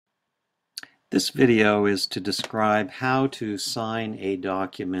This video is to describe how to sign a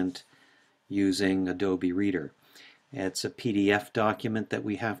document using Adobe Reader. It's a PDF document that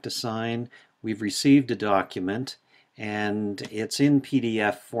we have to sign. We've received a document and it's in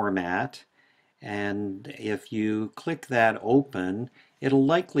PDF format, and if you click that open, it'll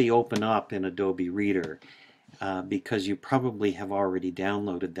likely open up in Adobe Reader because you probably have already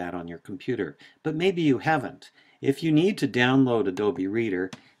downloaded that on your computer, but maybe you haven't. If you need to download Adobe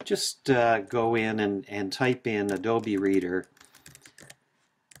Reader, just go in and type in Adobe Reader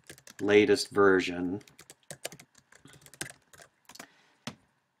latest version,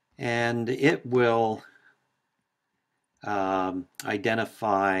 and it will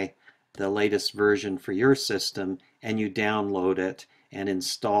identify the latest version for your system, and you download it and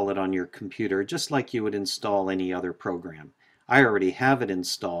install it on your computer just like you would install any other program. I already have it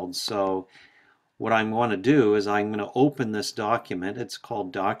installed, so what I'm going to do is I'm going to open this document. It's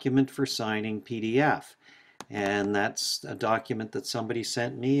called Document for Signing PDF, and that's a document that somebody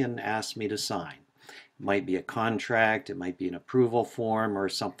sent me and asked me to sign. It might be a contract, it might be an approval form, or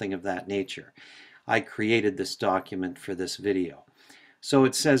something of that nature. I created this document for this video. So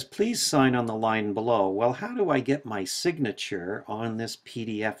it says, please sign on the line below. Well, how do I get my signature on this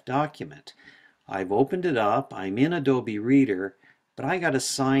PDF document? I've opened it up, I'm in Adobe Reader, but I got to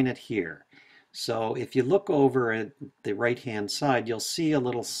sign it here. So if you look over at the right-hand side, you'll see a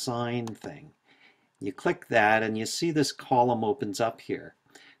little sign thing. You click that and you see this column opens up here.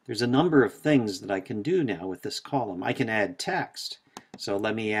 There's a number of things that I can do now with this column. I can add text. So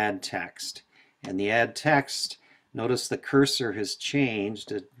let me add text. And the add text, notice the cursor has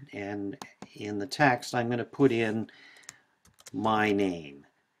changed, and in the text I'm going to put in my name,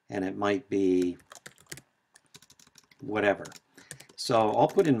 and it might be whatever. So I'll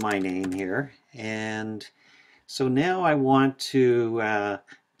put in my name here, and so now I want to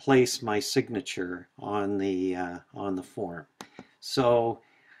place my signature on the form. So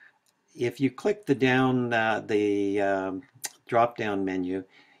if you click the drop-down menu,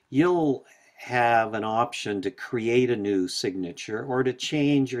 you'll have an option to create a new signature or to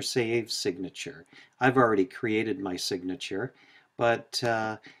change or save signature. I've already created my signature, but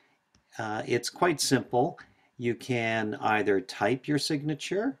it's quite simple. You can either type your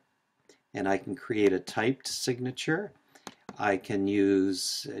signature, and I can create a typed signature. I can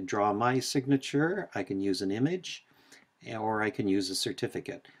draw my signature, I can use an image, or I can use a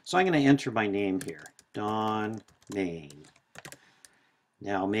certificate. So I'm going to enter my name here, Don Main.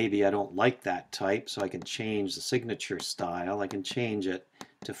 Now maybe I don't like that type, so I can change the signature style. I can change it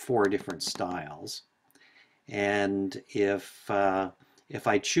to 4 different styles. And if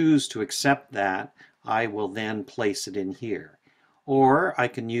I choose to accept that, I will then place it in here. Or I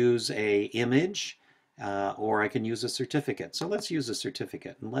can use an image, or I can use a certificate. So let's use a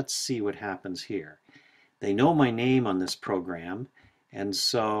certificate, and let's see what happens here. They know my name on this program, and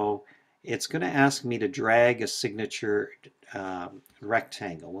so it's going to ask me to drag a signature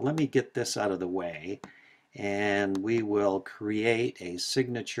rectangle. Well, let me get this out of the way, and we will create a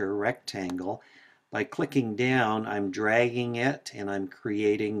signature rectangle. By clicking down, I'm dragging it, and I'm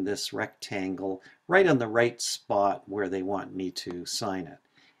creating this rectangle right on the right spot where they want me to sign it.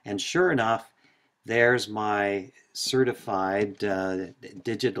 And sure enough, there's my certified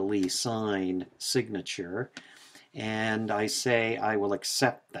digitally signed signature, and I say I will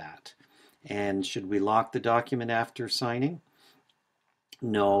accept that. And should we lock the document after signing?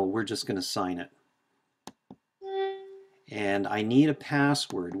 No, we're just going to sign it. And I need a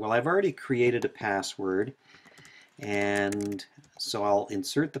password. Well, I've already created a password, and so I'll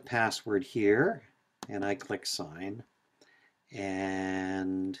insert the password here, and I click sign,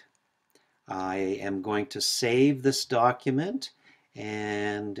 and I am going to save this document,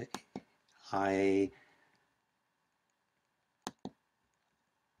 and I've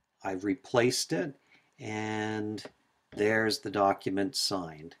replaced it, and there's the document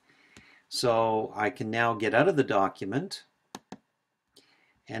signed. So I can now get out of the document,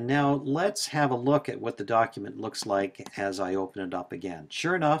 and now let's have a look at what the document looks like as I open it up again.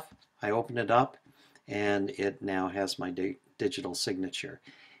 Sure enough, I open it up and it now has my digital signature.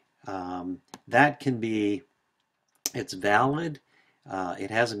 That can be, it's valid,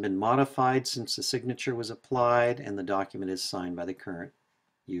 it hasn't been modified since the signature was applied, and the document is signed by the current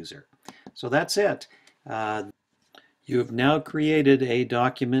user. So that's it. You have now created a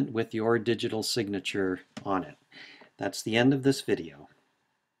document with your digital signature on it. That's the end of this video.